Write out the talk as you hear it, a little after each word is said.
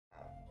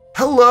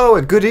Hello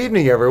and good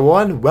evening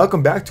everyone!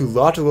 Welcome back to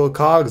Logical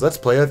Cogs Let's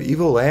Play of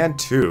EVOLAND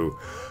 2.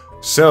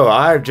 So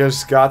I've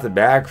just got the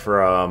back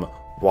from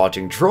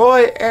watching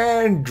Troy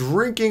and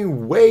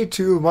drinking way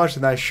too much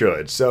than I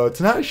should. So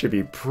tonight should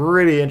be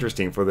pretty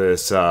interesting for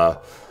this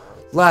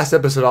last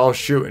episode I'll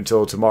shoot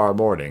until tomorrow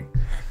morning.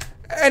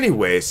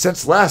 Anyway,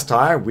 since last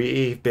time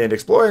we've been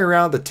exploring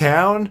around the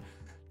town,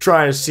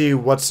 trying to see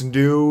what's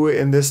new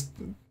in this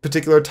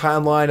particular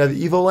timeline of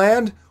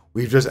EVOLAND.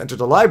 We've just entered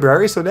the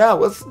library, so now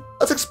let's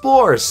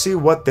explore, see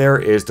what there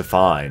is to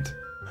find.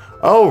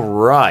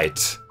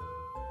 Alright.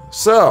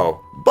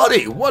 So,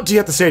 buddy, what do you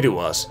have to say to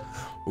us?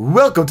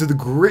 Welcome to the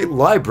Great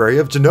Library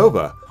of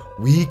Genova.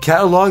 We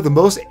catalog the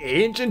most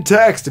ancient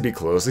texts to be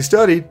closely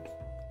studied.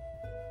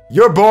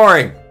 You're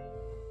boring!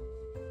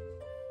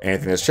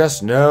 Anything in this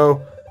chest?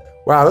 No.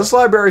 Wow, this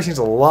library seems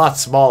a lot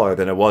smaller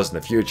than it was in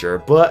the future,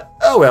 but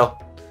oh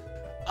well.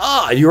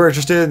 Ah, you were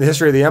interested in the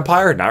history of the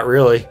Empire? Not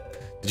really.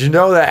 Did you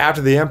know that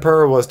after the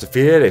Emperor was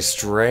defeated, a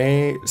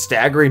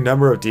staggering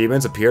number of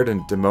demons appeared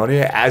in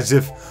Demonia as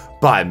if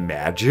by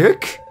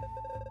magic?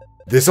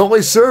 This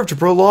only served to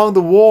prolong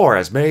the war,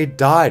 as many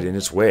died in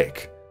its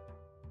wake.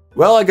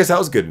 Well, I guess that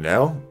was good to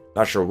know.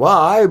 Not sure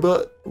why,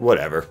 but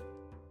whatever.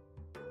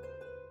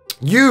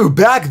 You,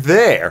 back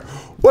there!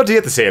 What do you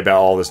have to say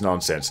about all this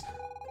nonsense?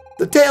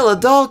 The tale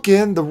of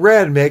Dalkin the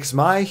Red makes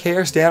my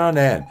hair stand on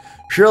end.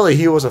 Surely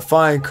he was a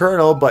fine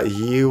colonel, but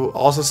he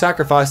also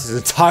sacrificed his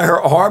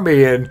entire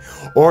army in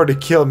order to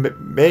kill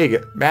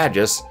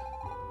Magus.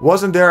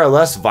 Wasn't there a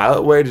less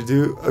violent way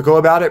to go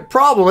about it?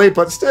 Probably,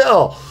 but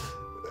still.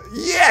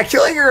 Yeah,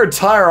 killing your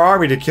entire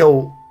army to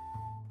kill,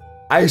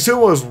 I assume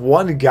it was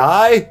one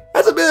guy?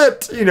 That's a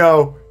bit, you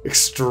know,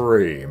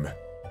 extreme.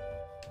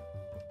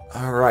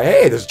 Alright,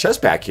 hey, there's a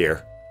chest back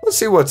here. Let's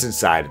see what's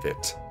inside of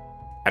it.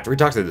 After we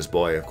talk to this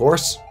boy, of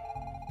course.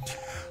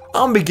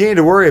 I'm beginning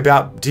to worry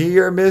about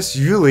dear Miss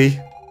Yuli.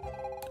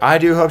 I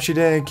do hope she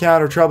didn't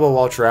encounter trouble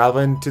while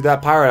traveling to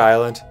that pirate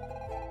island.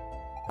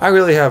 I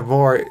really have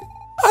more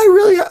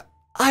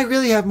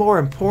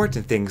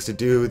important things to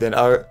do than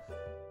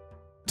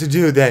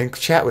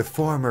chat with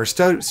former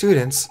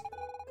students.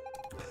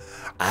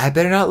 I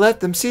better not let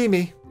them see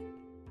me.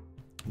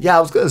 Yeah,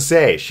 I was gonna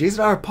say, she's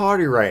in our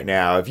party right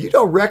now. If you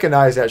don't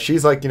recognize that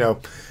she's like, you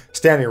know,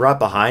 standing right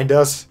behind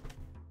us,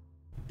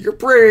 you're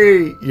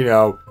pretty, you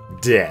know,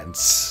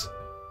 dense.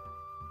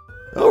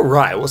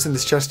 Alright, what's in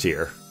this chest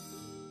here?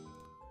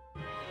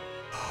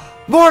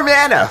 More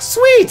mana!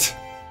 Sweet!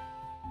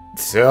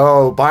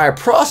 So, by a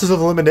process of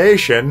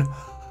elimination,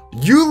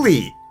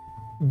 Yuli,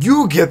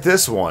 you get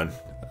this one.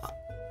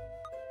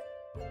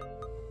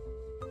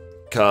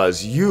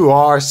 'Cause you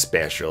are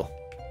special.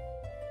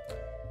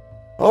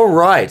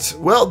 Alright,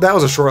 well, that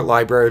was a short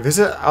library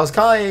visit. I was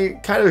kind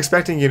of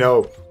expecting, you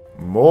know,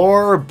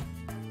 more,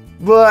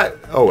 but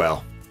oh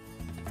well.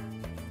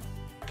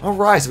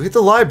 Alright, so we hit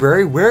the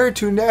library. Where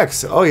to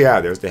next? Oh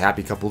yeah, there's the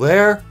happy couple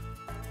there.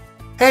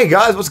 Hey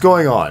guys, what's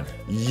going on?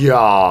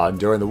 Yeah,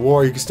 during the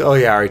war you can still... Oh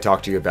yeah, I already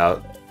talked to you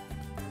about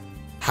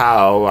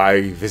how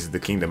I visited the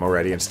kingdom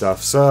already and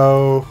stuff,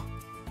 so...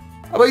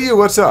 How about you,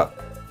 what's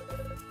up?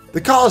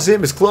 The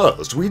Coliseum is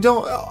closed. We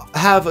don't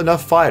have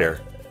enough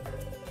fighter.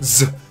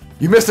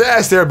 You missed the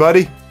S there,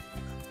 buddy.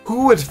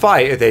 Who would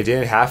fight if they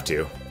didn't have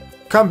to?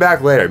 Come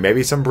back later.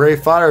 Maybe some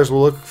brave fighters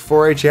will look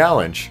for a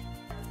challenge.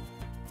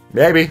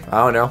 Maybe.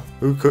 I don't know.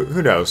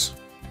 Who knows?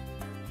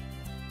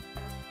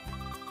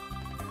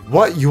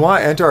 What? You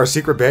want to enter our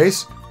secret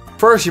base?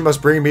 First, you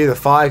must bring me the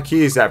 5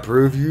 keys that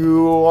prove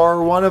you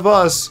are one of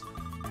us.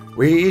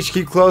 We each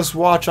keep close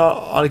watch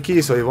on a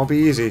key, so it won't be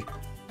easy.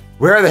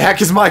 Where the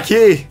heck is my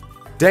key?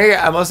 Dang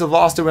it, I must have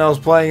lost it when I was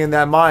playing in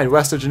that mine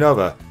west of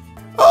Genova.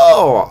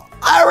 Oh,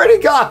 I already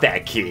got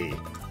that key.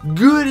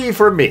 Goody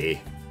for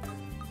me.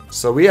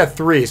 So we have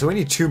 3, so we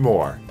need 2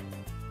 more.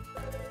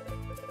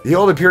 The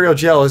old Imperial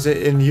jail isn't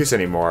in use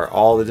anymore.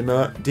 All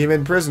the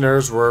demon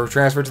prisoners were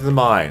transferred to the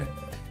mine.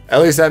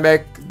 At least that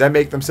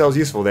make themselves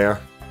useful there.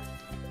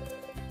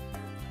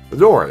 The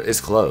door is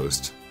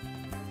closed.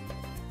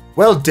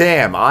 Well,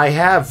 damn, I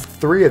have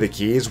 3 of the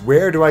keys.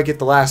 Where do I get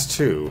the last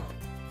 2?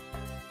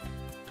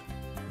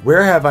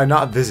 Where have I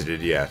not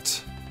visited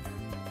yet?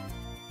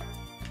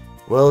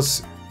 Well,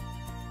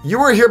 you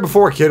were here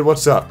before, kid.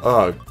 What's up?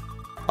 I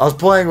was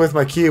playing with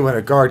my key when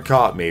a guard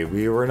caught me.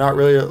 We're not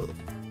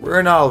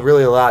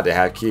really allowed to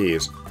have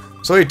keys.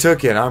 So he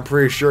took it. I'm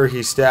pretty sure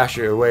he stashed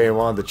it away in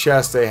one of the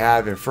chests they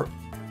have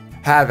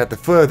at the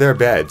foot of their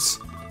beds.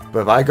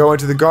 But if I go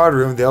into the guard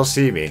room, they'll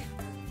see me.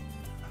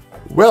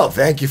 Well,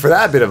 thank you for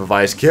that bit of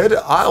advice, kid.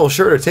 I'll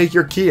sure to take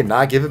your key and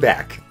not give it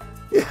back.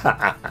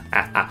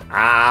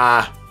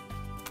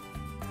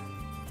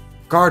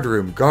 Guard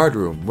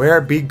room.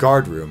 Where be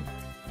guard room?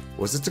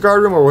 Was it the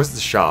guard room or was it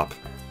the shop?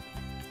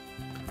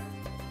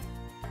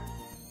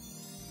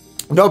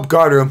 Nope,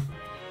 guard room.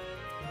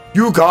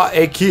 You got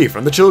a key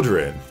from the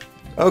children.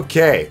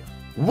 Okay.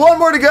 1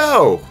 more to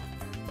go.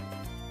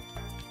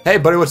 Hey,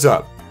 buddy, what's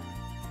up?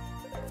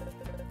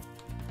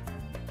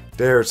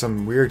 There are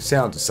some weird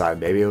sounds inside.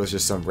 Maybe it was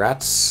just some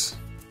rats.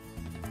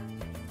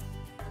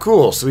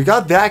 Cool, so we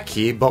got that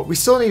key, but we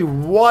still need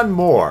one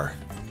more.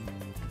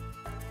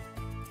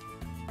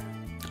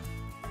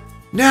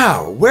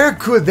 Now, where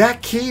could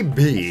that key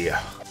be?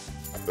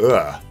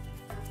 Ugh.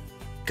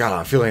 God,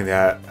 I'm feeling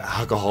that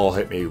alcohol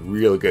hit me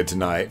real good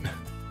tonight.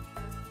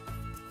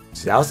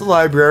 See, that was the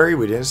library.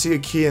 We didn't see a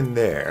key in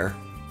there.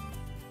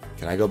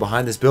 Can I go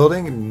behind this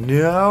building?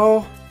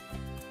 No.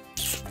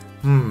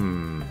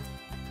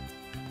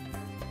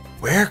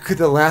 Where could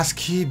the last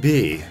key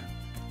be?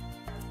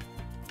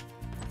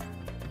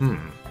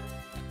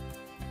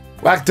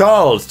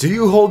 McDonald's, do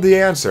you hold the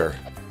answer?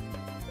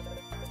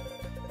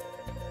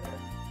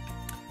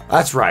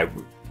 That's right.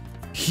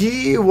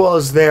 He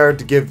was there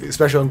to give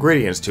special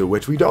ingredients to,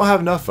 which we don't have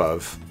enough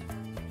of.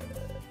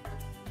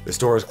 The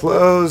store is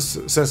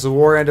closed. Since the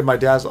war ended, my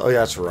dad's... Oh, yeah,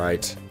 that's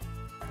right.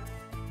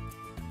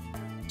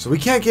 So we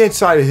can't get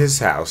inside of his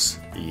house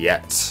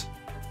yet.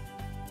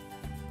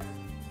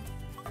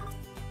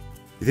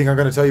 You think I'm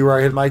going to tell you where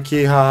I hid my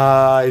key?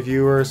 Hi,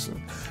 viewers.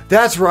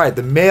 That's right,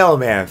 the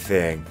mailman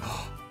thing.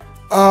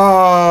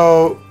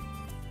 Oh.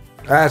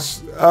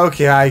 That's...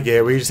 Okay, I get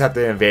it. We just have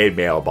to invade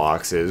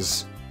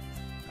mailboxes.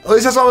 At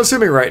least that's what I'm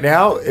assuming right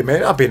now. It may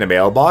not be in a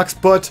mailbox,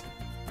 but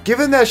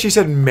given that she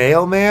said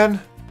mailman,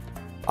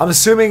 I'm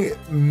assuming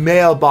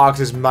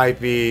mailboxes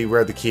might be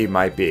where the key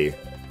might be.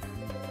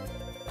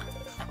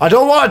 I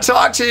don't want to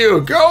talk to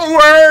you! Go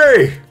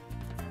away!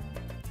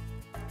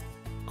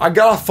 I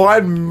gotta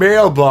find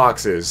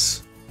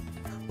mailboxes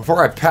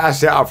before I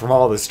pass out from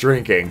all this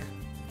drinking.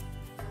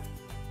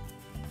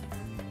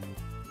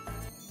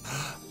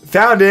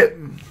 Found it!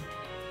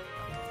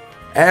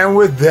 And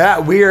with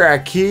that, we are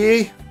at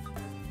key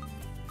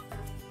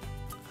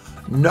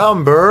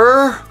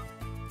number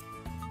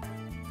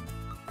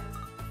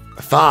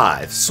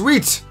 5.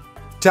 Sweet!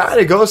 Time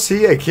to go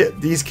see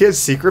these kids'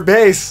 secret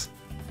base.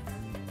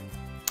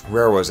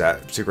 Where was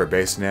that secret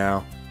base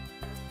now?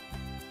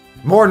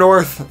 More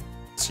north.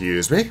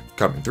 Excuse me.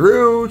 Coming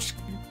through.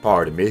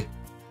 Pardon me.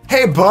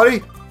 Hey, buddy!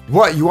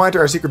 What? You went to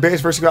our secret base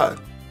first?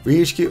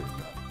 We each keep...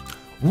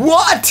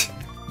 What?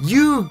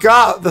 You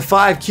got the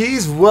 5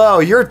 keys? Whoa,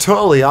 you're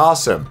totally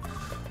awesome.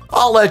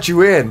 I'll let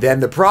you in, then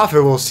the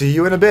prophet will see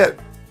you in a bit.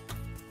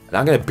 And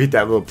I'm gonna beat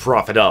that little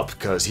prophet up,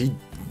 because he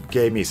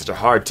gave me such a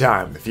hard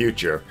time in the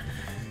future.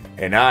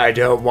 And I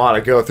don't want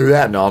to go through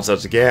that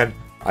nonsense again.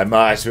 I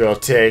might as well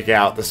take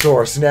out the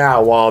source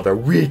now while they're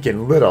weak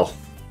and little.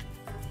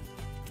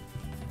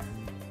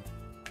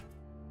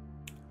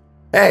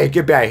 Hey,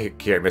 get back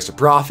here, Mr.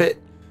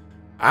 Prophet.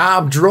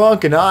 I'm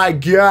drunk and I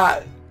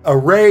got a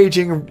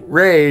raging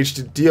rage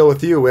to deal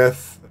with you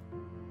with.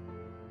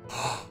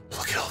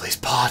 Look at all these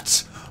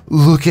pots.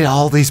 Look at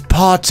all these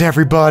pots,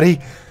 everybody.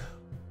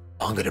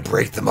 I'm gonna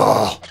break them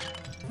all.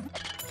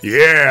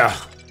 Yeah.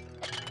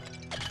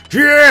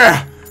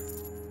 Yeah.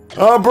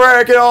 I'm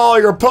breaking all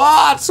your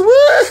pots.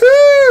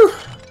 Woohoo.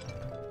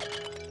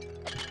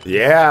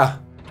 Yeah.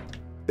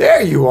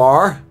 There you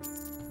are.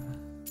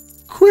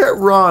 Quit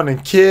running,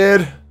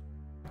 kid.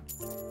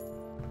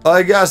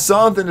 I got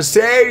something to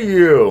say to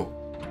you.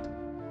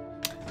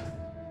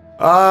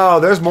 Oh,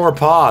 there's more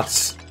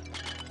pots.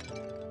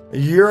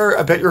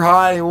 I bet you're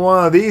hiding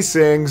one of these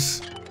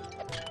things.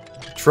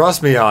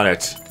 Trust me on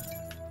it.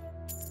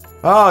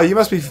 Oh, you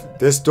must be...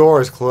 This door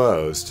is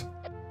closed.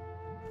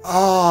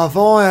 Oh, if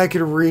only I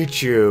could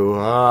reach you.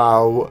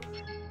 Oh,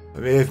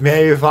 maybe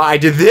if I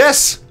did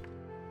this?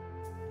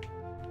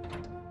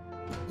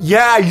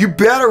 Yeah, you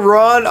better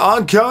run.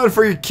 I'm coming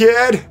for you,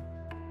 kid.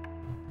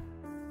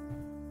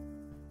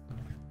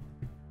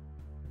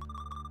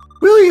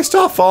 Will you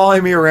stop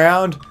following me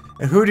around?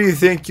 And who do you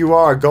think you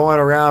are, going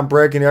around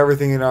breaking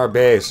everything in our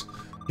base?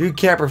 You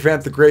can't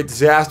prevent the great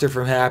disaster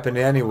from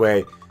happening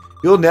anyway.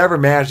 You'll never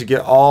manage to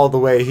get all the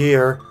way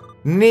here.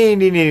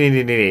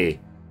 Nee.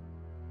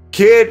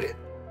 Kid,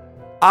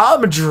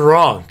 I'm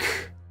drunk.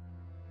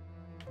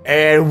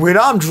 And when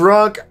I'm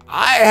drunk,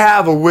 I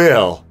have a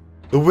will.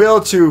 The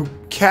will to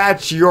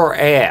catch your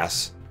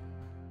ass.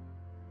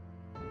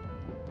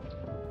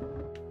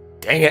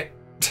 Dang it.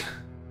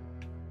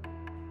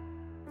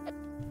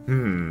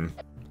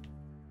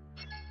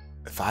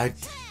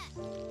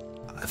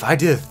 If I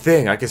did a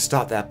thing, I could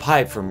stop that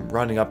pipe from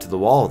running up to the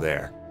wall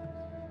there.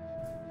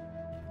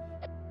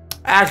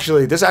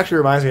 Actually, this actually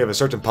reminds me of a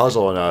certain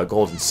puzzle in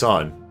Golden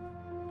Sun.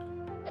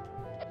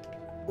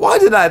 Why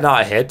did I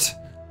not hit?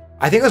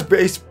 I think it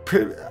was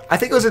I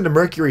think it was in the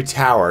Mercury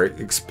Tower,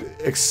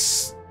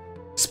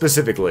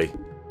 specifically.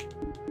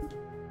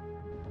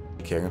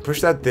 Okay, I'm gonna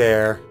push that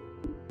there.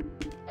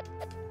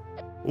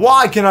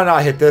 Why can I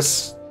not hit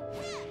this?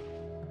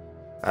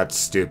 That's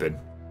stupid.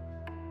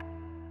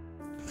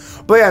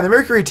 But yeah, in the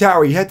Mercury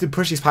Tower, you had to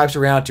push these pipes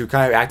around to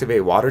kind of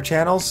activate water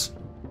channels.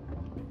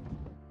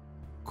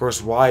 Of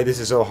course, why this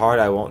is so hard,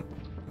 I won't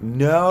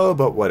know,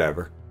 but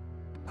whatever.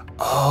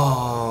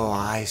 Oh,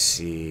 I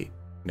see.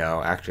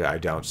 No, actually, I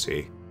don't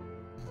see.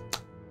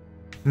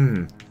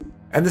 And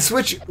the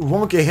switch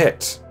won't get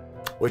hit,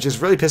 which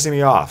is really pissing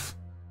me off.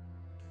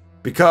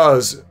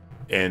 Because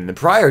in the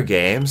prior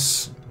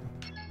games,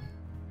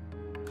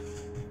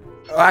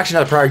 Actually,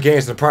 not the prior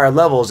games, in the prior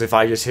levels, if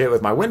I just hit it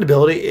with my wind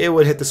ability, it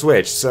would hit the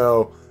switch.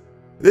 So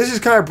this is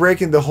kind of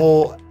breaking the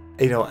whole,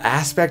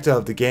 aspect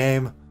of the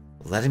game,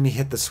 letting me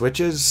hit the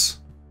switches.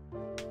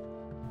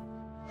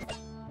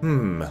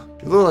 You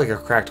look like a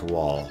cracked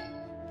wall.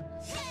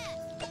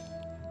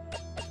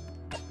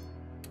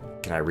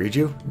 Can I read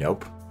you?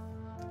 Nope.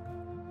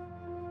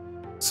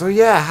 So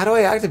yeah, how do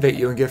I activate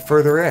you and get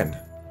further in?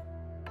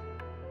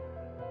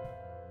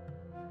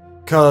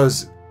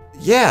 Cause,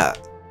 yeah.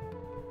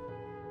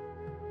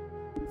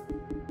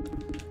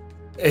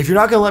 If you're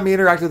not gonna let me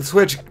interact with the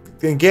switch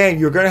in game,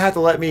 you're gonna have to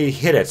let me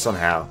hit it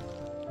somehow.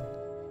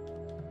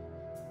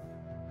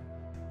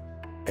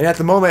 And at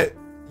the moment,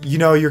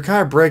 you're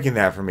kind of breaking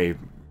that for me,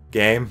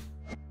 game.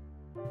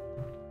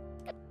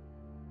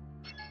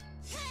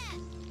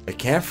 I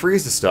can't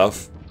freeze the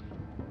stuff.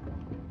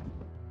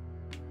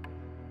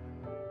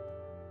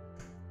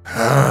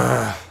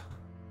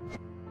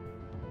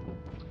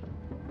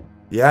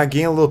 Yeah, I'm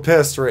getting a little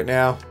pissed right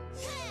now.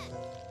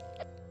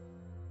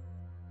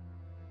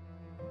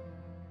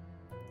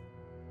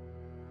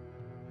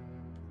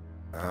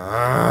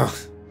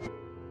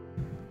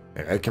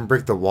 I can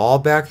break the wall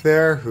back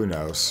there? Who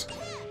knows?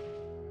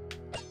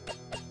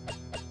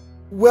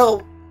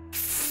 Well,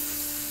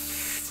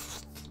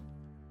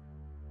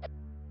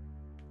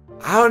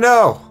 I don't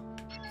know.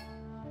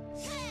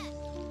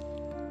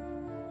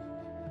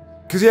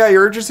 Because, yeah,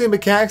 your interesting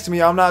mechanics to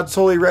me I'm not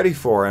totally ready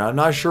for, and I'm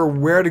not sure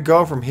where to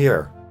go from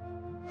here.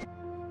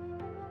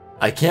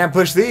 I can't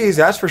push these,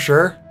 that's for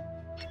sure.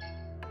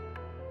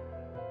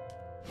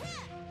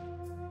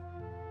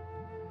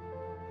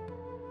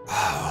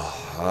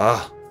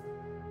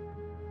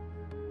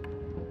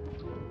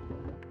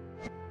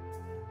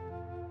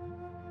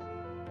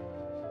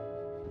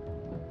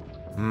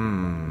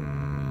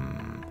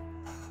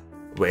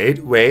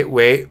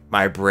 Wait.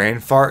 My brain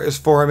fart is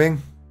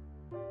forming.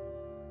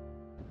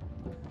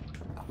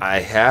 I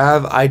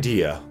have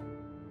idea.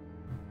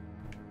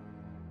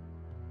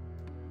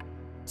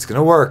 It's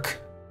gonna work.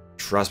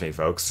 Trust me,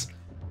 folks.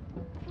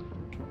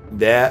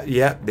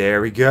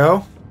 There we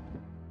go.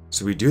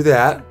 So we do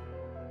that.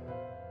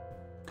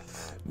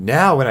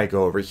 Now when I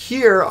go over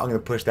here, I'm gonna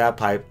push that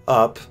pipe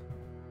up.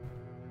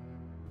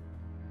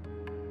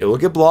 It will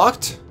get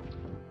blocked.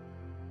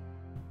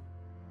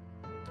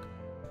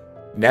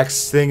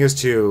 Next thing is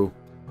to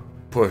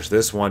push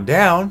this one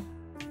down.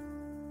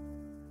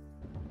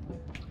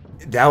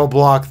 That will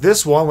block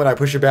this one when I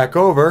push it back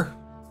over.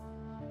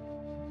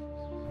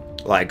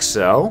 Like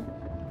so.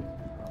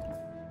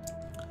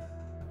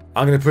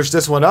 I'm going to push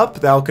this one up.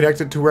 That will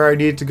connect it to where I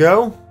need it to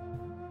go.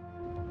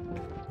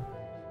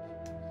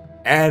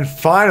 And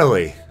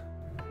finally,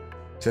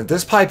 since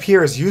this pipe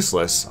here is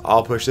useless,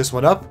 I'll push this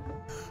one up.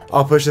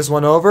 I'll push this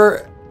one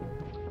over.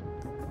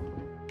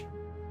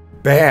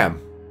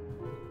 Bam.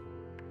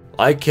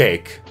 Like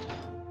cake.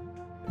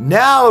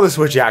 Now the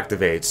switch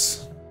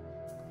activates.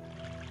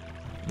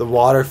 The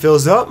water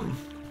fills up.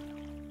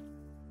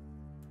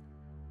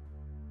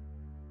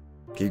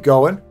 Keep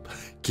going.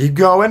 Keep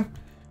going.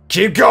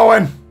 Keep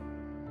going.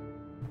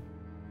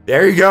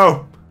 There you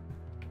go.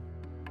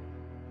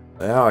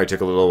 Oh, it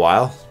took a little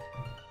while.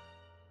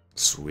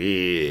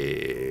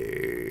 Sweet.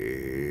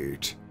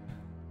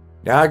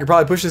 Now I can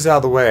probably push this out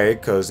of the way,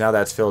 because now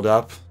that's filled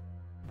up.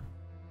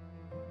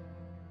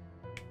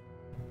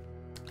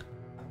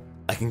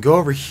 I can go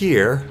over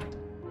here.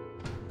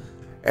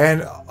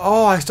 And,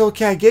 oh, I still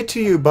can't get to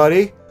you,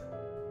 buddy.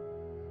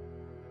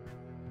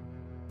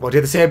 What do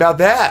you have to say about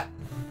that?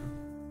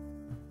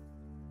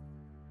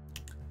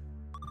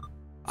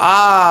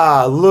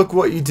 Ah, look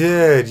what you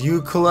did.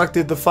 You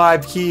collected the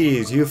 5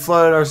 keys. You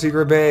flooded our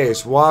secret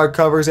base. Water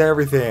covers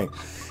everything.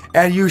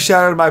 And you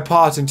shattered my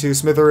pots into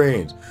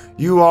smithereens.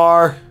 You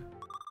are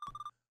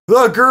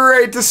the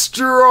Great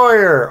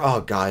Destroyer.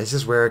 Oh, God, is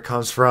this where it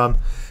comes from?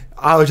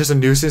 I was just a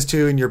nuisance to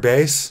you in your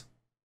base.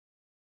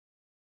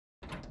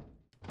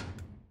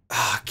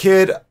 Ah,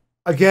 kid,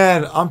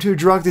 again, I'm too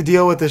drunk to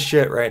deal with this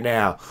shit right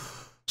now.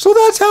 So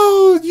that's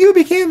how you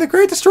became the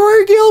Great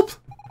Destroyer, Gilp?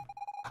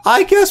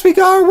 I guess we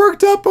got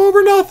worked up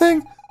over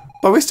nothing,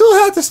 but we still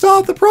had to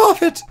stop the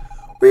Prophet.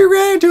 We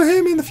ran into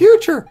him in the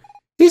future.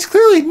 He's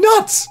clearly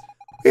nuts.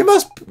 He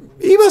must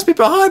be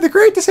behind the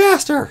great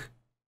disaster.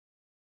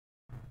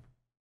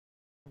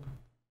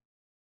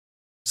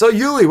 So,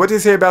 Yuli, what do you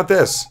say about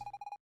this?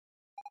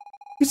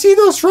 You see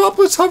those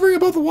droplets hovering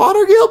above the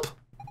water, Gilp?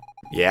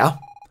 Yeah.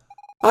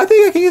 I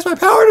think I can use my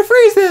power to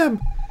freeze them.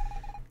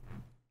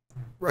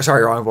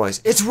 Sorry, wrong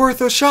voice. It's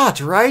worth a shot,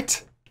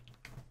 right?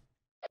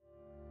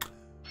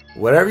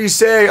 Whatever you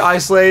say,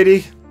 Ice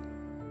Lady.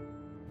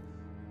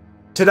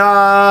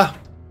 Ta-da!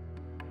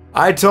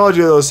 I told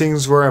you those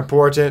things were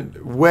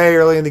important way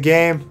early in the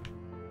game.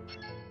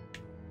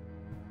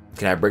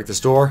 Can I break this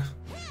door?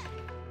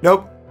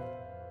 Nope.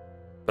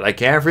 But I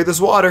can free this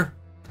water.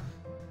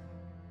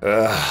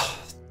 Ugh.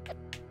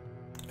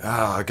 Oh,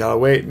 I gotta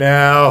wait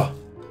now.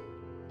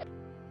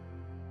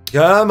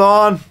 Come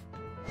on.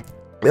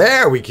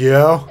 There we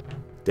go.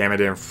 Damn, I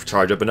didn't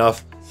charge up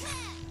enough.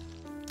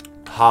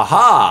 Ha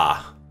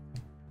ha.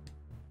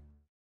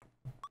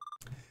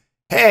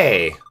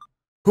 Hey!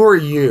 Who are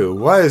you?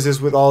 What is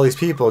this with all these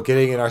people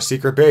getting in our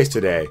secret base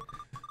today?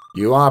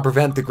 You want to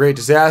prevent the great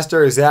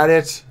disaster? Is that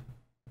it?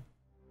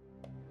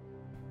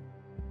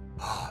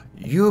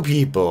 You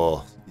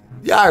people.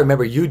 Yeah, I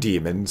remember you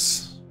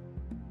demons.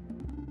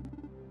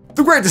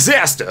 The great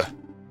disaster?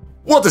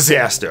 What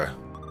disaster?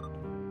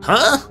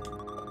 Huh?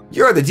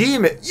 You're the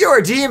demon. You're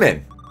a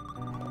demon.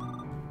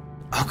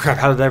 Oh crap,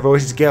 how did their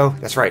voices go?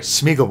 That's right,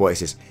 Smeagol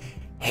voices.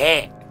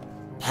 Hey,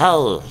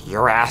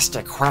 you asked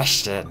a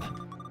question.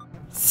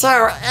 So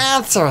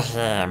answer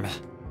him.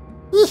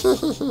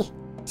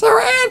 So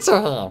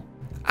answer him.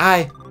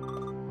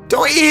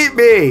 Don't eat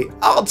me!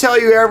 I'll tell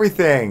you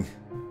everything.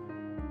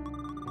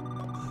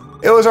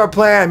 It was our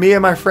plan, me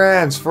and my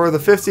friends. For the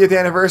 50th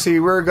anniversary, we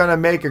were gonna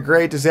make a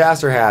great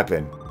disaster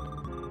happen.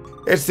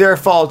 It's their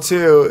fault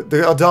too,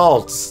 the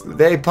adults.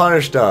 They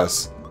punished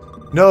us.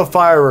 No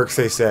fireworks,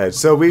 they said.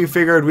 So we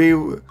figured we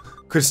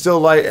could still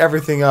light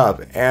everything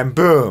up. And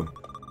boom.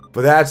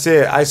 But that's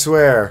it, I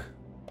swear.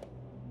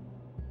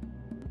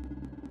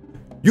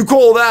 You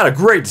call that a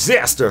great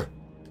disaster?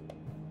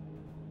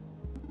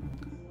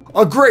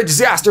 A great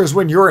disaster is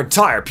when your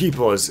entire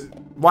people is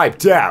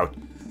wiped out.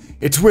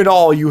 It's when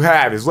all you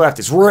have is left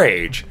is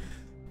rage.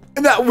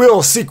 And that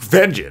will seek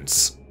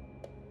vengeance.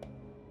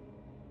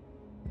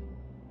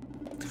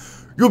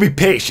 You'll be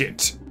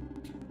patient.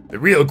 The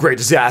real great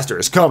disaster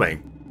is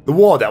coming. The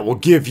one that will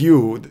give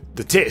you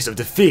the taste of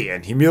defeat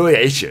and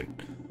humiliation.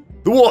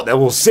 The one that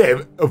will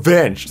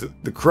avenge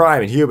the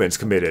crime humans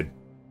committed.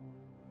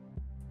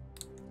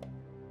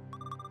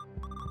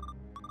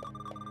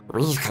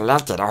 We've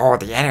collected all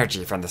the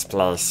energy from this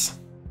place.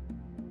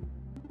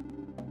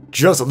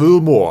 Just a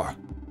little more.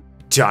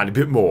 Tiny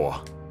bit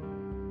more.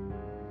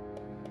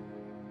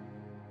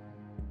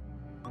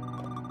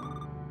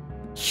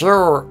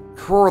 Sure,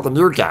 who are the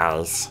new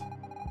guys?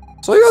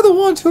 So you're the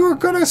ones who are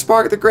gonna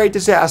spark the great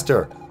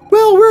disaster.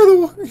 Well,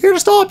 we're here to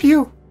stop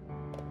you.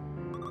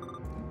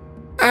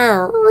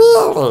 Oh,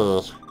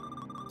 really?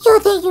 You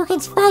think you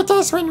can fight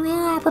us when we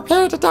are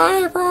prepared to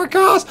die for our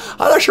cause?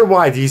 I'm not sure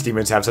why these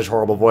demons have such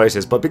horrible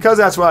voices, but because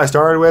that's what I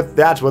started with,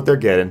 that's what they're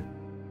getting.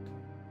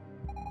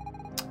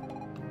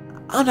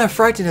 I'm not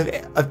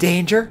frightened of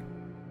danger.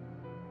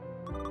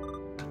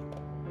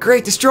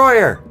 Great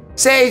Destroyer,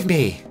 save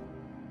me!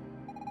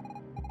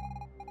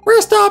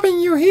 We're stopping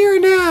you here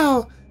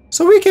now,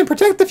 so we can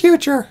protect the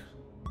future.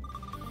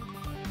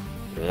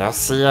 We'll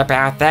see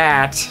about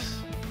that.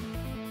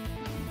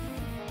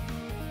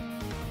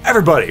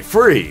 Everybody,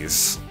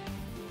 freeze!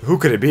 Who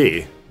could it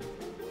be?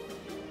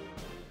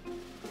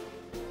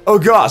 Oh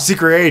god,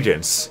 secret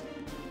agents.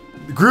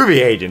 Groovy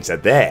agents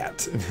at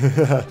that.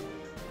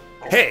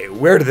 Hey,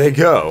 where did they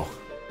go?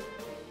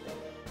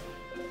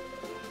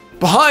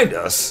 Behind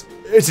us?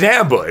 It's an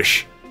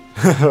ambush.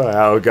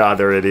 Oh god,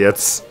 they're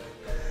idiots.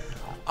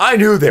 I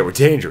knew they were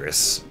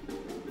dangerous.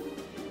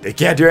 They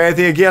can't do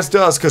anything against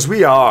us because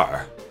we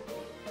are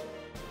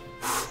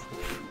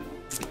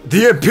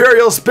the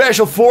Imperial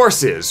Special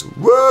Forces!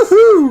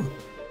 Woohoo!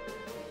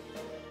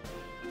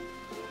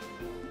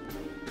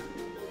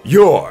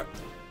 You're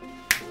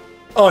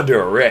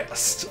under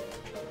arrest.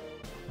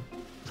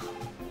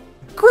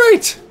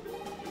 Great!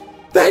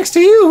 Thanks to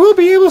you, we'll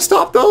be able to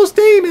stop those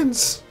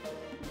demons.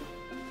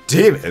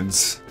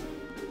 Demons?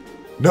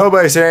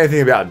 Nobody said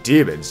anything about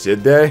demons,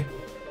 did they?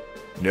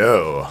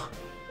 No.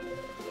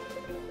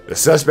 The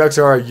suspects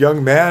are a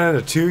young man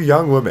and 2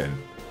 young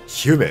women.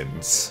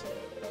 Humans.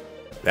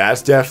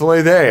 That's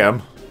definitely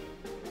them.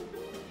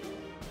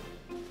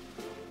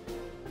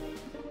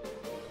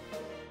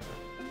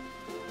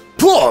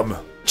 Plum!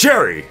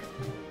 Cherry!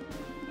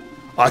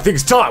 I think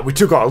it's time we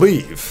took our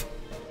leave.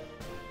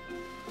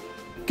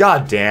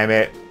 God damn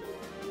it.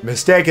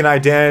 Mistaken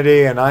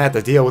identity and I have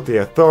to deal with the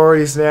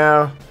authorities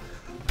now.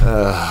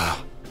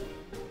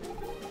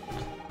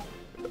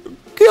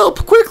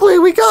 Gilp, quickly,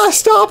 we gotta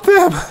stop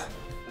them!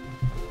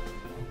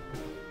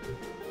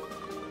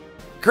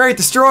 Great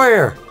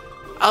Destroyer!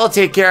 I'll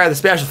take care of the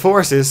Special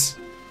Forces.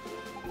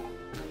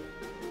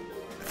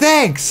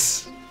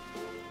 Thanks!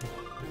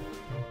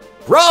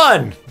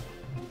 Run!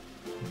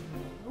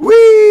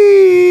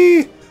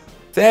 Whee!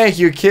 Thank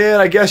you, kid.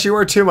 I guess you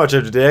weren't too much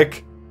of a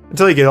dick.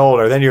 Until you get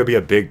older, then you'll be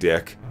a big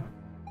dick.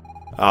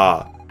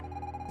 The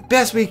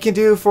best we can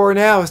do for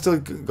now is to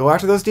go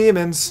after those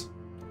demons.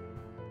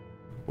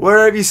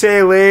 Whatever you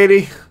say,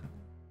 lady.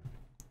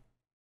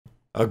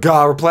 Oh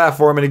god, we're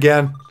platforming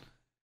again.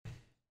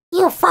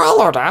 You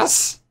followed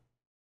us?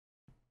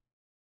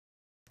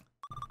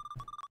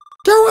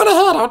 Go on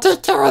ahead, I'll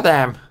take care of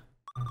them.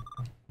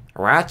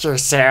 Watch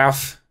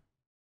yourself.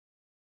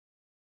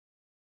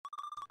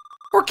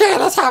 Okay,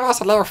 let's have us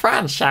a little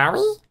fun, shall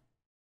we?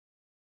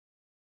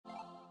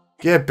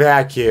 Get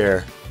back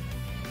here.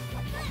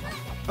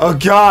 Oh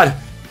god,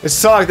 it's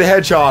Sonic the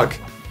Hedgehog.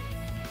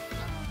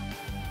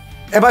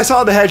 And by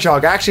Sonic the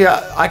Hedgehog, actually,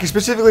 I can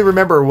specifically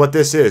remember what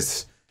this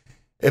is.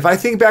 If I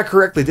think back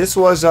correctly, this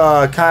was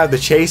kind of the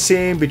chase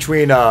scene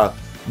between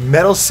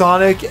Metal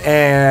Sonic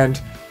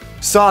and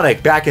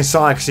Sonic back in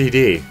Sonic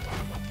CD.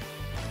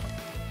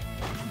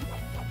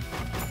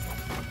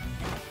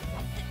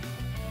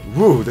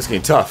 Woo, this is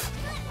getting tough.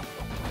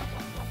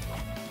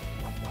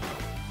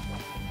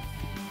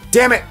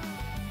 Damn it!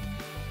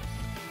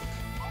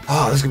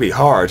 Oh, this is gonna be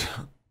hard.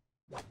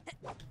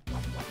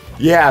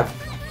 Yeah.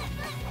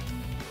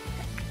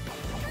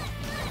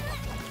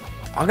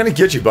 I'm gonna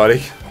get you,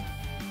 buddy.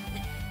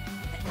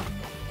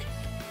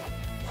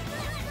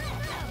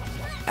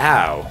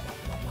 Ow.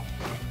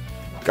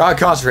 Gotta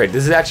concentrate.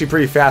 This is actually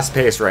pretty fast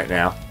paced right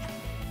now.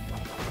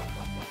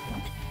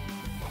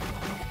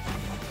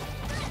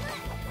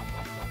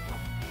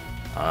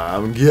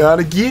 I'm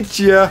gonna get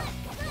you.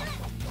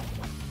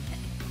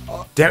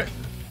 Oh, damn it.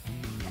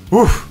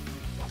 Woof.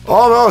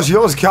 Almost. You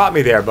almost caught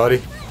me there,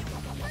 buddy.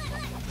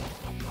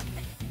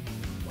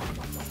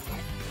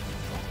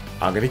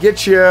 I'm gonna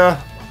get you.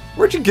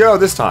 Where'd you go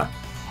this time?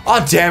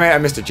 Oh, damn it. I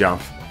missed a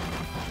jump.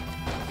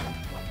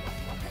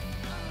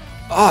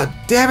 Oh,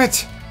 damn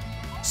it.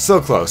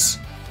 So close.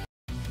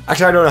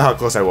 Actually, I don't know how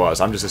close I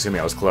was. I'm just assuming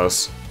I was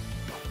close.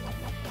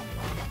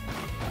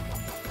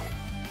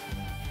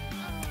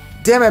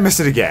 Damn it, I missed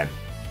it again.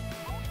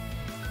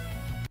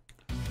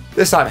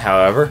 This time,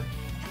 however.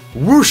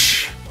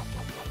 Whoosh!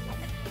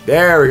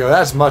 There we go.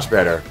 That's much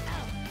better.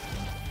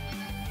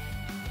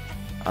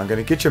 I'm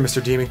gonna get you,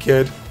 Mr. Demon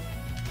Kid.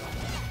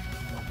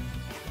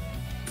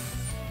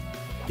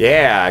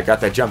 Yeah, I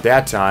got that jump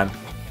that time.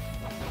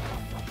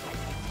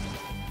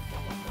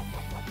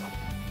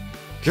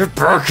 Get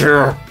back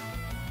here!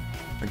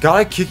 I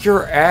gotta kick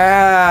your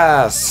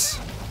ass!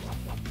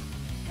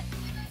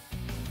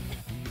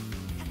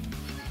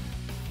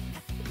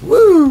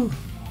 Woo!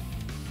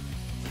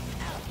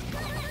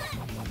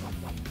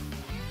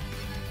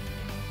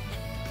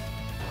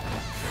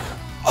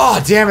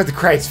 Oh, damn it, the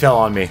crates fell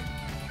on me.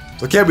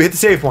 Okay, we hit the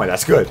save point,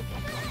 that's good.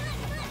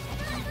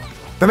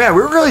 But man,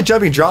 we're really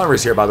jumping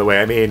genres here, by the way.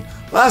 I mean,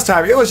 last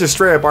time it was just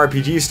straight up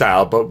RPG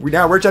style, but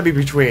now we're jumping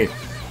between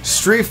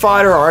Street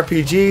Fighter,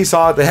 RPG,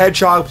 Sonic the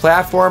Hedgehog,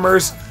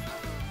 platformers.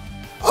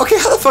 Okay,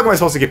 how the fuck am I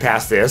supposed to get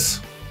past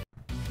this?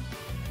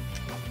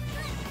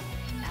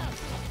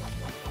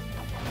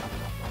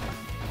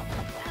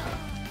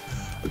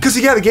 Because,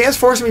 yeah, the game's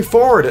forcing me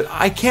forward, and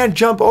I can't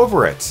jump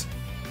over it.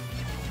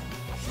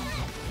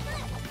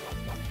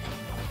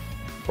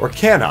 Or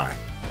can I?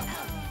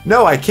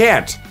 No, I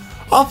can't.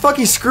 I'm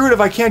fucking screwed if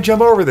I can't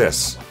jump over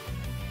this.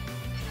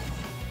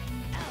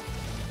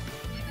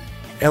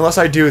 Unless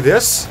I do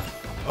this.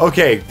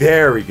 Okay,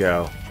 there we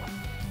go.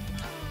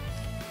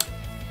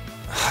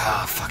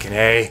 Ah, fucking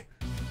A.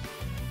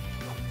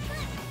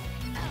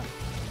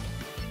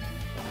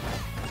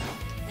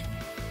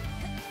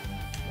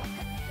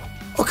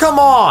 Oh, come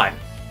on!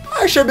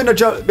 I should have been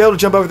able to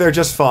jump over there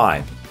just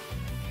fine.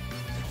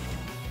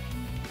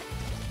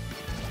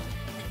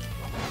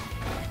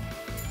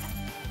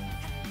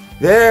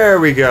 There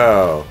we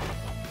go.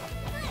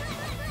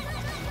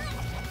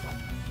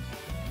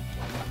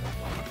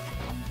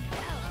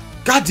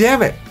 God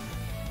damn it!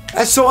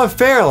 That's so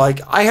unfair.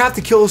 Like, I have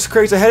to kill those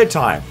crates ahead of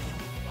time.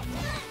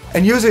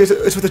 And usually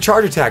it's with a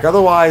charge attack.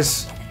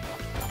 Otherwise,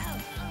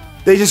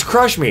 they just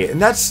crush me.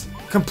 And that's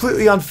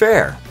completely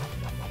unfair.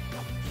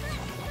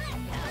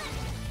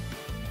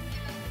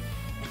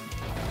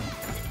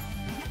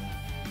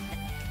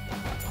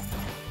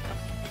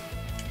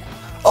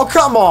 Oh,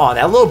 come on!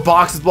 That little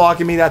box is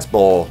blocking me. That's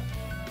bull.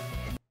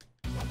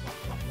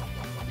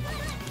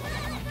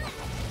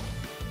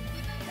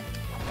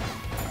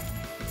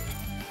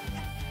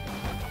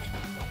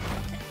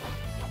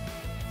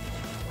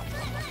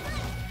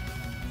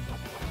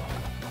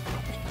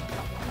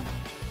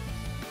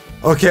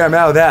 Okay, I'm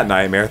out of that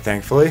nightmare,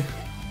 thankfully.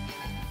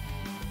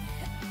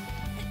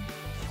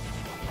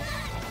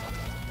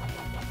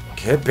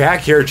 Get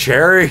back here,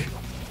 Cherry!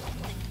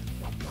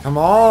 Come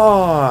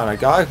on, I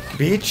gotta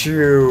beat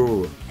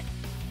you.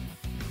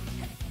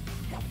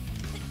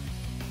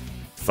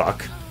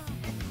 Fuck.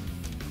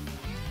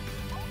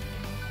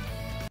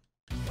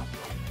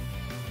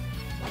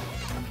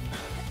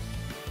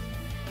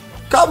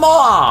 Come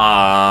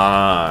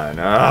on!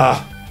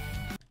 Ugh.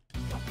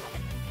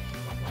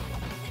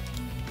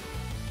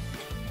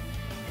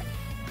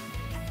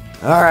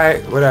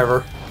 Alright,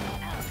 whatever.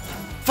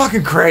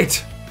 Fucking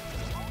crate!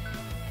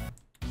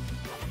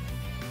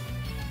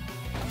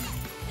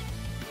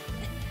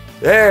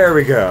 There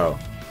we go.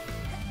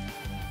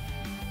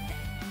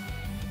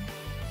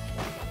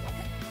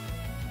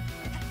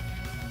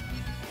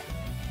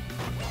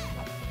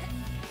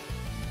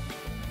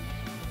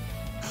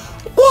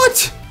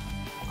 What?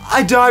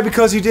 I died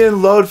because you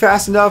didn't load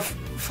fast enough?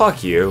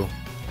 Fuck you.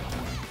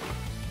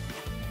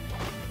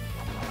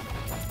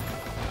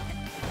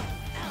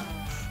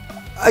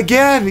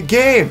 Again,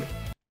 game!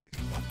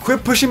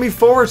 Quit pushing me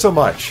forward so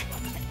much.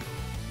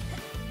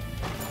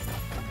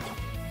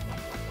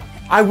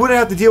 I wouldn't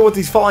have to deal with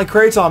these falling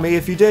crates on me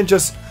if you didn't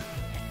just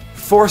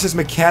force this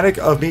mechanic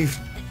of me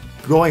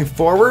going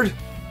forward.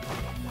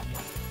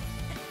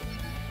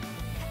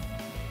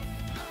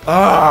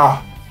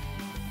 Ah!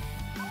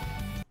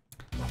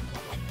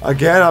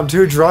 Again, I'm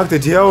too drunk to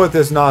deal with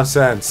this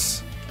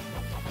nonsense.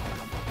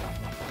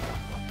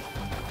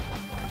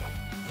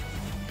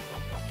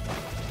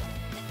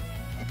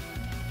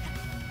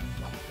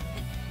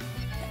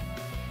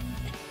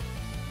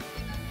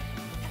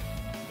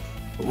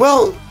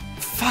 Well,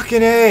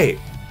 fucking A.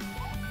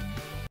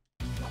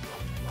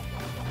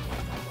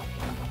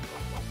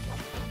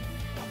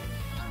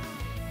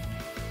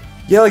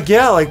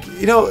 Yeah, like,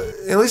 you know,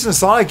 at least in the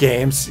Sonic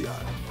games,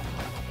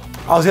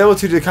 I was able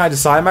to kind of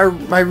decide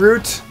my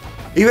route.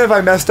 Even if I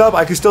messed up,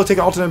 I could still take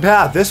an alternate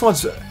path. This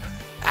one's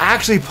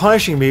actually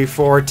punishing me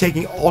for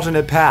taking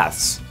alternate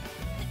paths.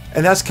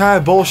 And that's kind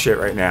of bullshit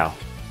right now.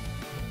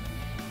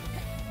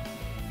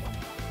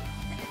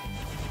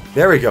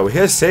 There we go, we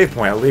hit a save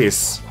point at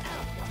least.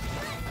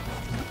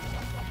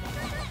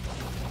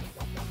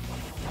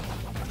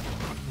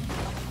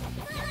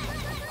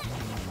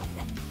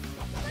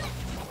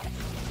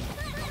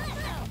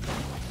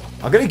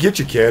 I'm gonna get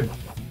you, kid.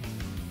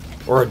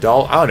 Or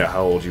adult, I don't know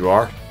how old you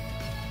are.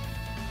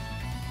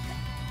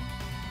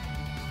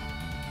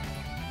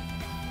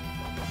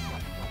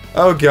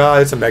 Oh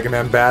god, it's a Mega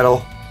Man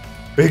battle.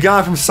 We've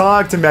gone from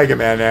Sonic to Mega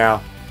Man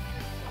now.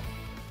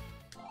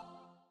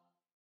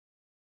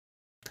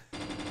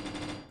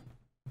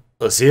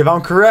 Let's see if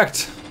I'm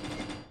correct.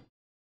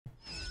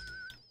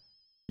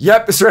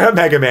 Yep, it's straight up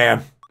Mega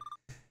Man.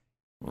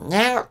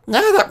 Now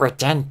that we're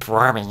done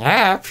warming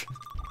up,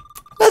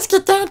 let's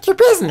get down to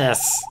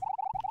business.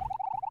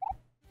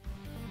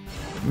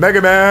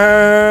 Mega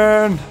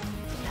Man!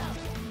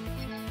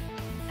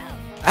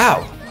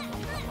 Ow!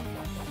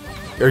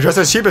 You're just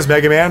as cheap as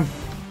Mega Man.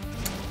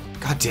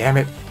 God damn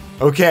it.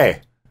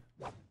 Okay.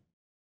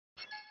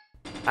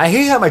 I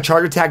hate how my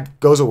charge attack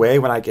goes away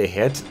when I get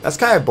hit. That's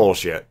kind of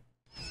bullshit.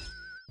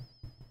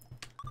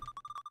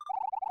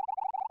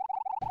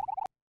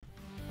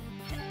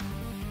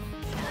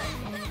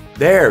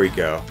 There we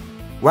go.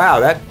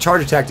 Wow, that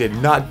charge attack did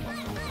not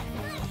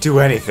do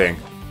anything.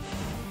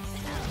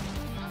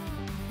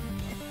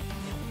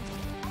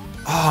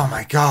 Oh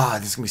my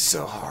god, this is gonna be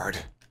so hard.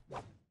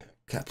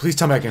 God, please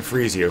tell me I can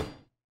freeze you.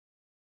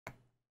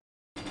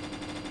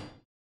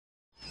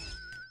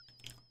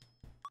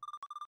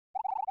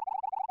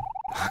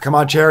 Come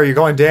on, Cherry, you're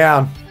going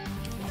down.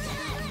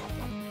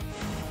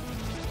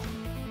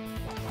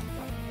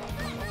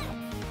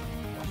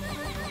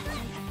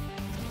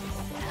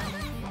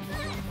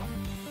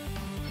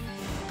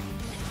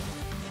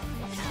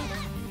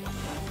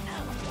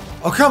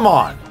 Oh, come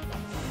on.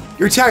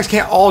 Your attacks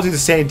can't all do the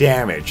same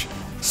damage.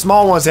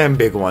 Small ones and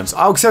big ones.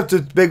 I'll accept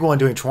the big one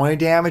doing 20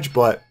 damage,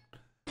 but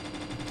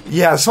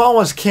yeah, the small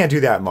ones can't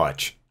do that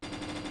much.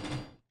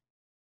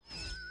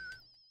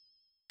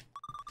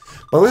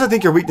 But at least I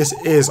think your weakness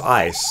is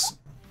ice.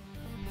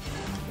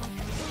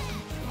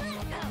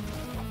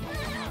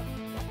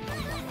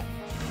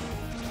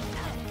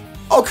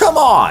 Oh, come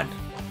on!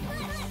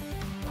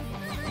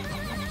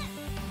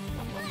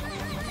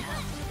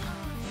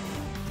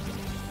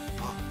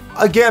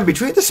 Again,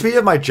 between the speed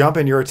of my jump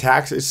and your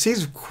attacks, it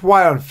seems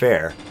quite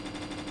unfair.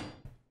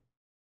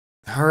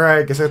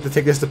 Alright, guess I have to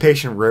take this the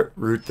patient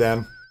route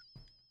then.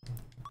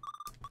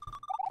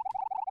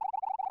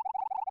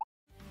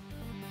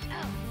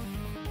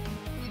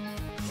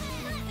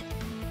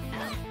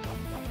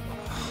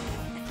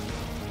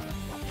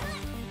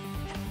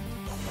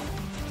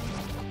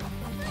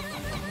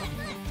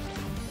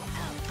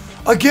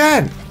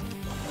 Again!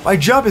 My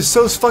jump is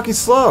so fucking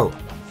slow.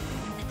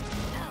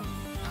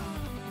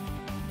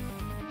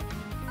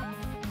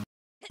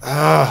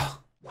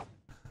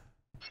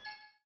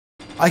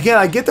 Again,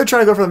 I get they're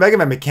trying to go for the Mega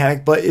Man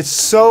mechanic, but it's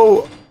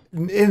so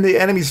in the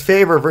enemy's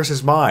favor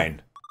versus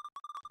mine.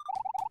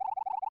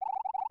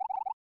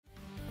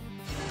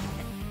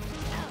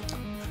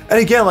 And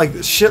again, like,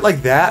 shit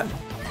like that.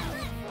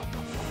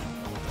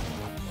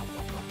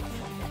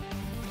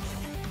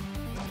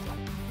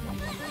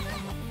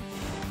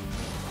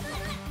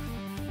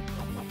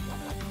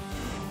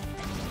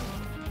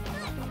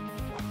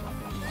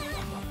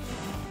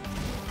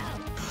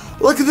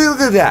 Look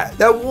at that.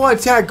 That one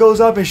attack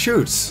goes up and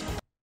shoots.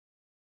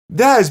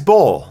 That is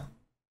bull.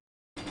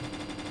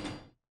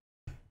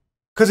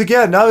 Because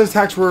again, none of the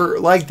attacks were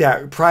like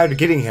that prior to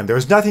getting him. There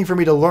was nothing for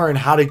me to learn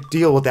how to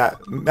deal with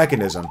that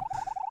mechanism.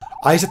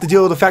 I just have to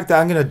deal with the fact that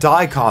I'm going to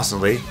die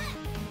constantly,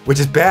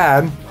 which is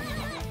bad.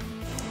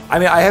 I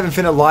mean, I have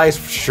infinite lives,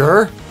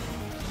 sure.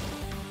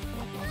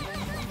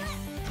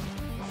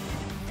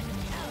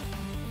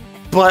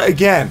 But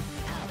again,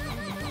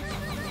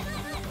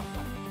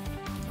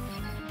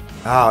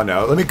 oh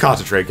no, let me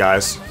concentrate,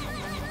 guys.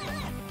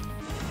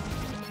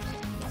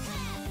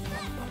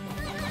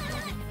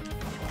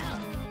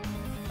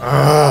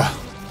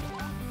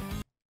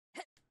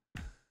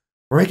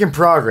 We're making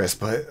progress,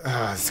 but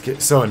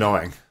it's so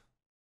annoying.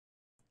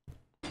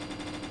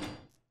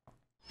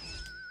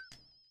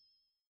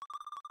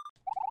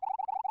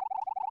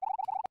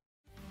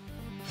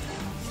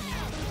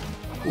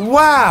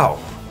 Wow!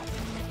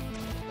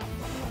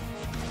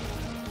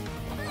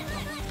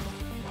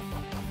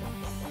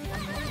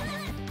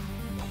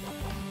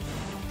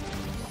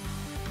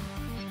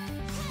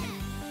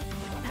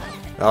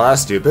 Oh,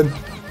 that's stupid.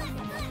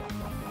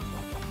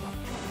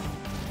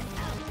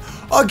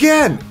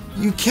 Again!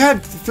 You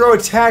can't throw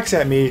attacks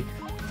at me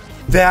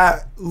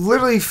that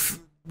literally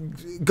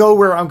go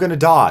where I'm gonna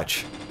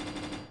dodge.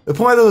 The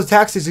point of those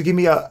attacks is to give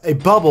me a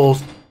bubble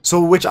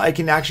so which I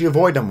can actually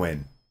avoid them with.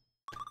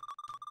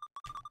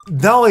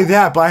 Not only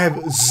that, but I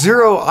have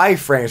 0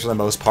 iframes for the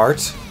most part.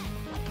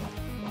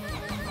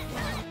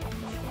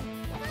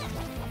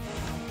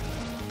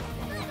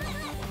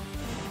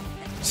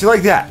 See,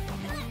 like that.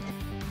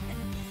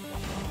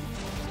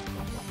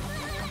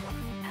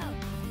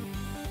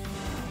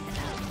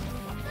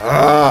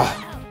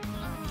 Ugh.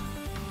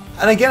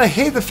 And again, I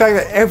hate the fact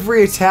that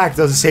every attack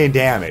does the same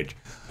damage.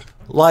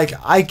 Like,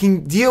 I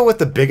can deal with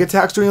the big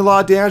attacks doing a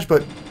lot of damage,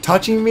 but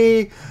touching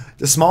me,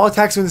 the small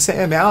attacks doing the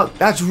same amount,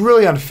 that's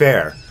really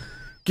unfair.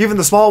 Given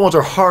the small ones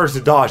are harder to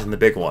dodge than the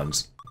big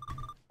ones.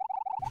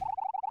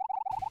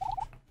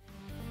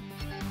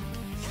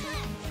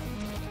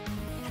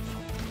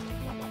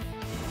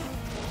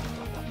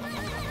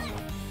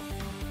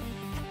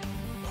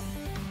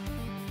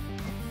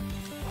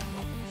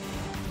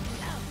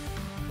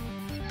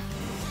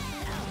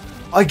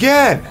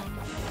 Again!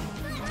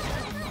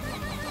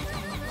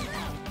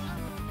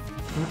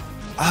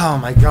 Oh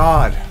my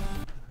god.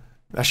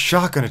 A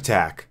shotgun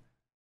attack.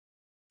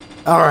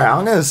 Alright,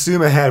 I'm gonna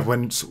zoom ahead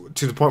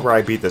to the point where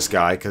I beat this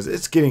guy, because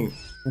it's getting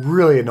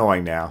really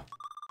annoying now.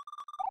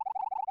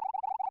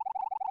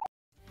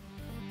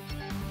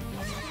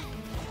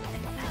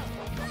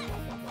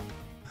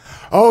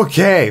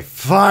 Okay,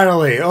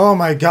 finally! Oh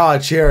my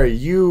god, Cherry,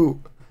 you're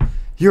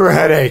a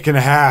headache and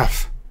a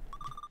half.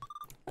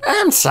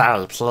 I'm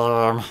sorry,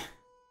 Plume.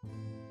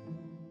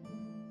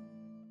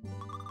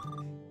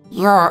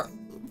 You are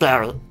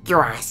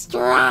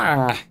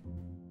strong.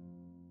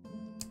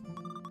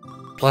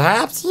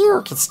 Perhaps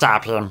you could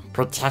stop him,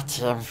 protect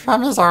him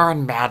from his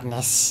own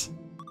madness.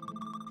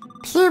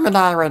 Plume and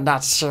I were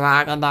not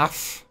strong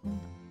enough.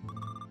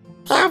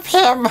 Help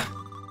him!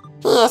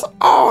 He is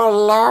all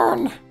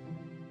alone.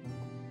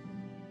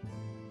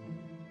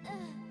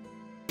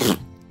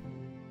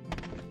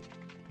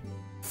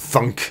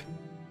 Thunk.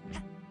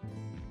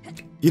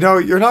 You know,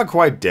 you're not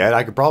quite dead.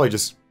 I could probably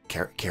just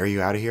carry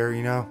you out of here,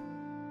 you know?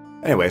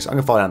 Anyways, I'm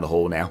gonna fall down the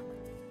hole now.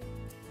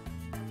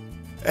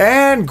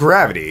 And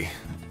gravity.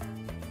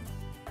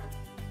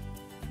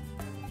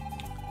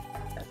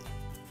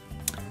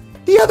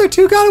 The other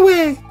two got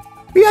away.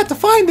 We have to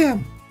find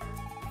them.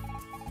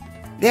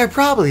 They're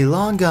probably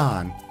long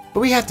gone,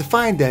 but we have to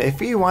find them if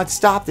we want to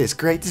stop this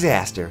great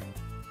disaster.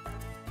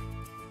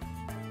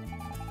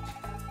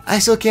 I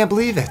still can't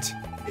believe it.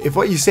 If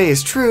what you say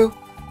is true,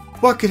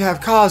 what could have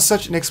caused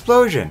such an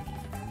explosion?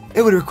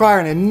 It would require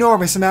an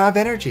enormous amount of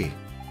energy.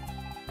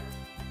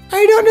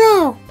 I don't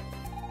know.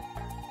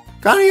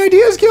 Got any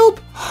ideas,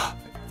 Gilp?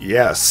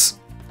 Yes.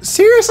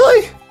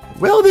 Seriously?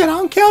 Well then,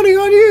 I'm counting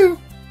on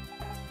you.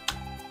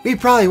 We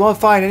probably won't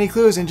find any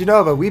clues in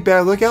Genova. We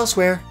better look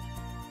elsewhere.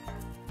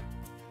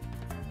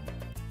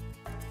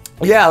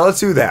 Yeah,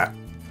 let's do that.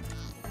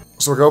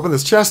 So we're gonna open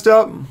this chest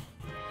up.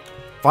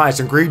 Find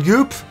some green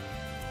goop.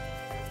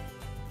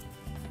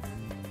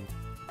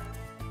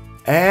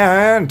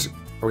 And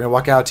we're gonna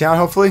walk out of town,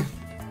 hopefully.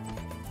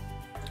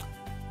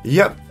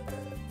 Yep.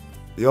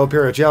 The old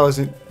Imperial Gel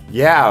isn't...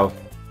 Yeah.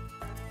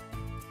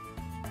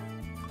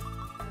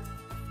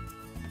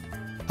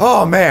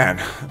 Oh,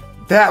 man.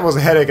 That was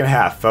a headache and a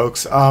half,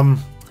 folks.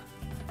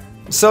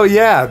 So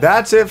yeah,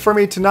 that's it for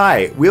me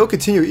tonight. We'll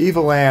continue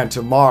EVOLAND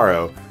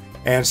tomorrow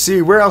and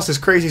see where else this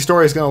crazy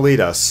story is gonna lead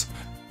us.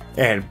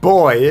 And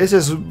boy, this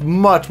is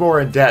much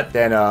more in depth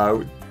than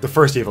the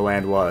first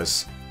EVOLAND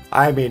was.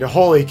 I mean,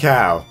 holy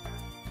cow.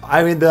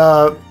 I mean,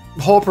 the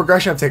whole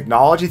progression of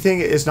technology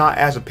thing is not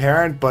as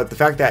apparent, but the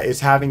fact that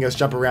it's having us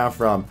jump around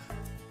from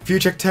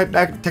future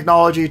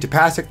technology to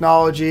past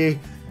technology,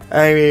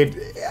 I mean,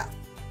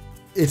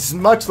 it's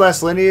much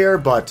less linear,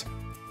 but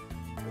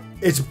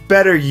it's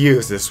better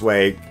used this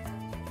way.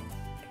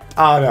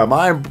 I don't know,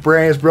 my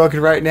brain is broken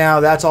right now.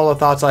 That's all the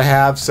thoughts I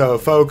have. So,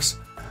 folks,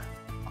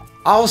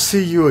 I'll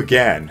see you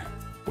again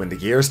when the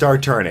gears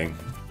start turning.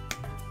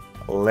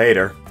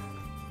 Later.